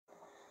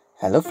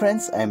Hello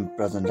friends, I'm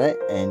Prasanjay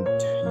and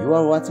you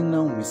are watching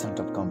now Mission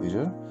Top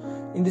Computer.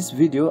 In this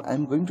video,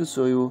 I'm going to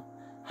show you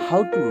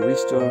how to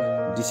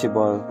restore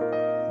disabled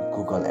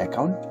Google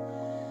account.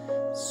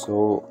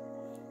 So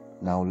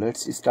now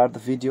let's start the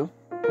video.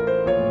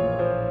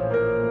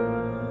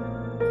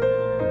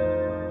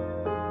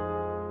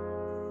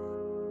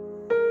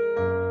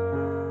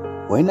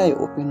 When I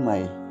open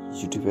my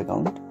YouTube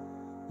account,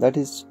 that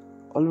is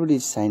already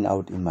signed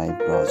out in my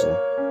browser,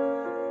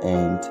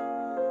 and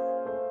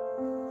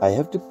I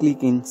have to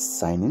click in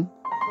sign in.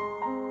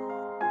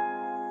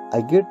 I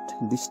get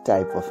this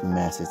type of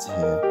message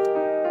here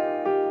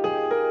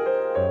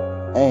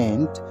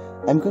and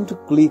I'm going to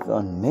click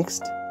on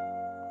next.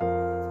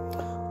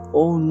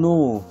 Oh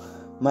no,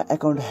 my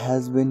account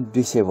has been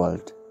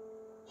disabled.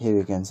 Here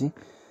you can see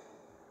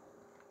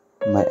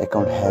my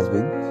account has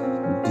been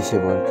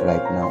disabled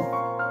right now.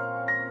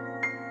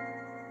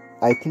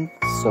 I think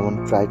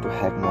someone tried to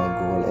hack my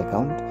Google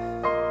account,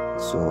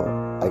 so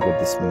I got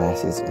this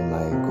message in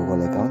my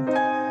Google account.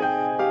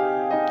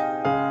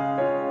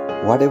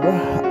 Whatever,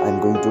 I'm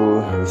going to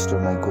restore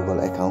my Google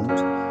account.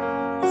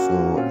 So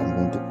I'm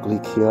going to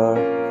click here,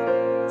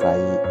 try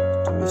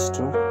to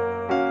restore.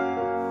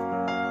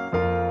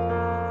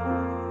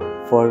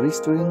 For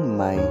restoring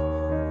my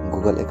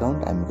Google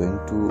account, I'm going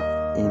to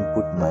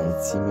input my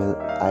Gmail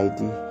ID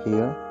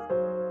here.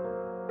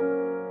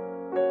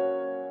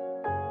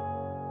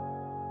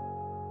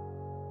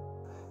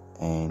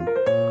 And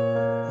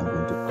I'm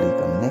going to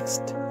click on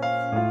next.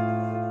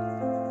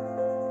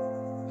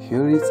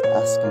 Here it's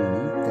asking me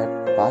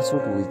that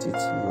password which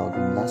is logged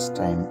in last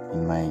time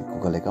in my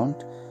Google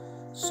account.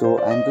 So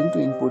I'm going to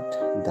input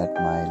that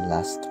my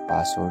last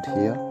password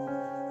here.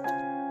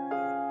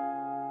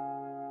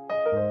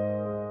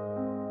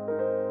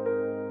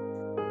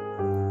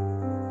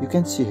 You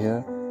can see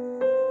here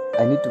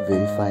I need to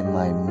verify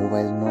my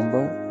mobile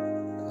number.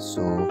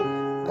 So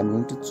I'm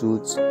going to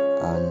choose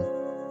on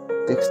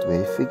text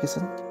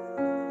verification,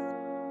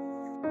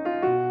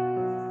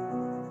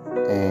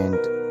 and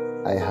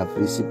I have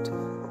received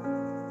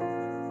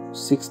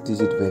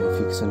 6-digit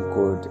verification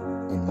code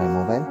in my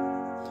mobile.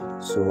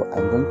 So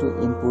I'm going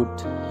to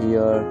input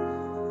here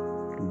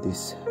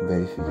this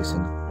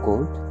verification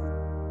code.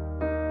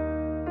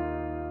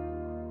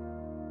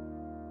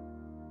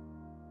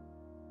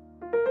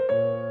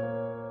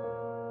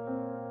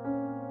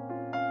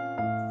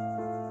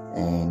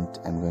 And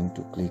I'm going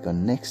to click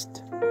on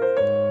next.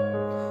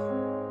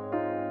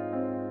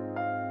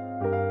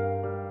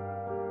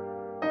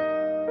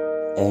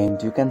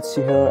 And you can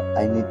see here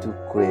I need to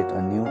create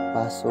a new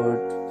password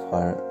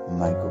for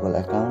my Google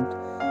account.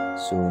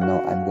 So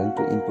now I'm going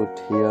to input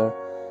here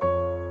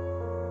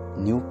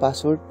new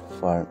password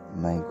for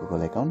my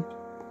Google account.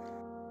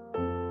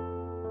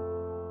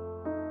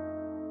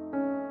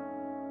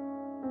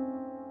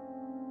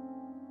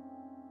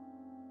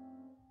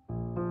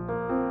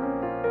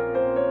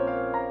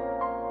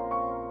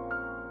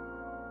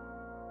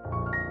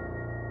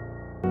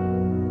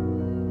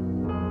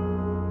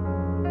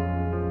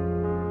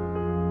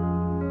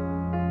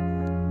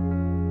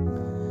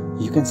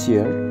 You can see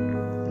here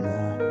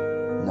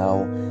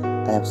now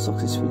I have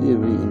successfully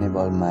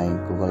re-enabled my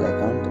Google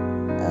account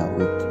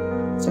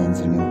with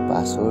changing new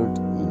password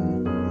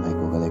in my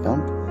Google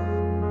account.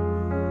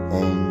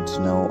 And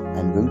now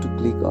I'm going to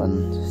click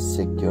on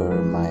secure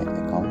my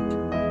account,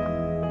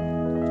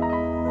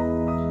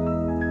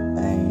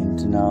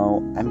 and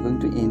now I'm going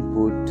to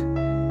input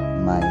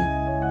my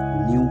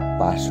new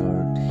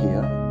password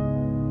here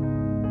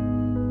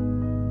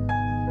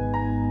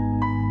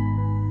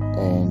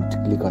and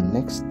click on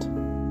next.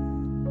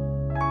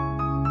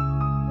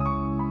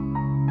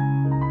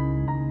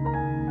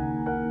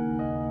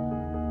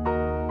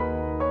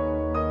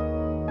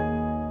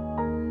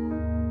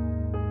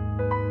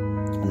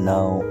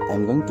 Now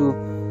I'm going to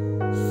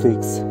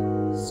fix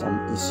some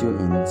issue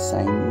in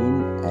sign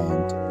in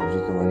and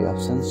recovery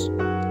options.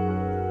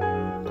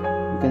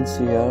 You can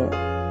see here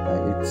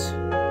it's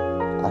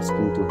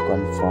asking to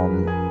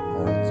confirm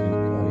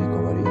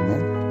recovery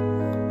email.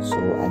 So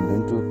I'm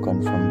going to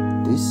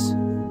confirm this.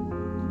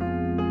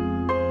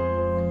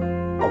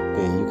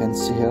 Okay, you can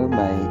see here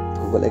my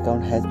Google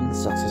account has been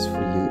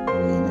successfully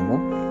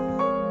re-enabled.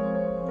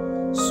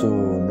 So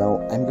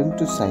now I'm going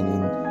to sign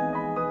in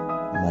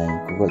my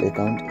Google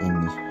account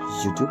in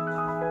YouTube.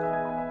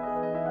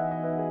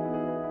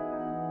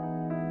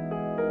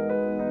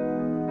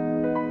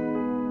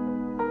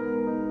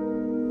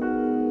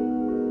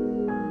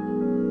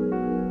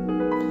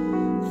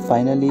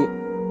 Finally,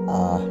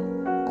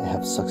 I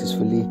have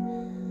successfully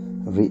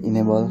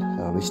re-enabled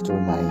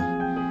restore my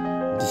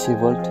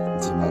disabled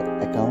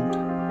Gmail account,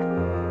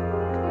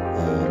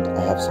 and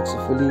I have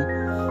successfully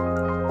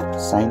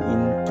signed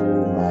in to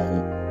my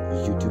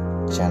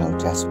YouTube channel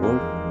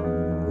dashboard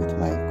with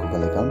my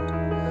Google account.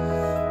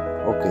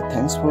 Okay,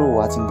 thanks for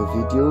watching the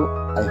video.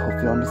 I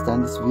hope you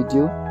understand this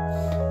video.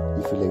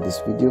 If you like this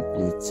video,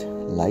 please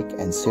like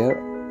and share,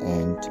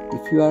 and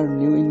if you are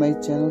new in my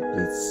channel,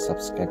 please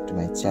subscribe to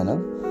my channel.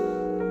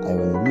 I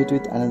will meet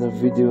with another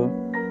video.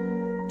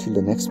 till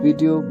the next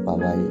video, bye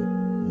bye,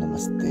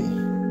 namaste.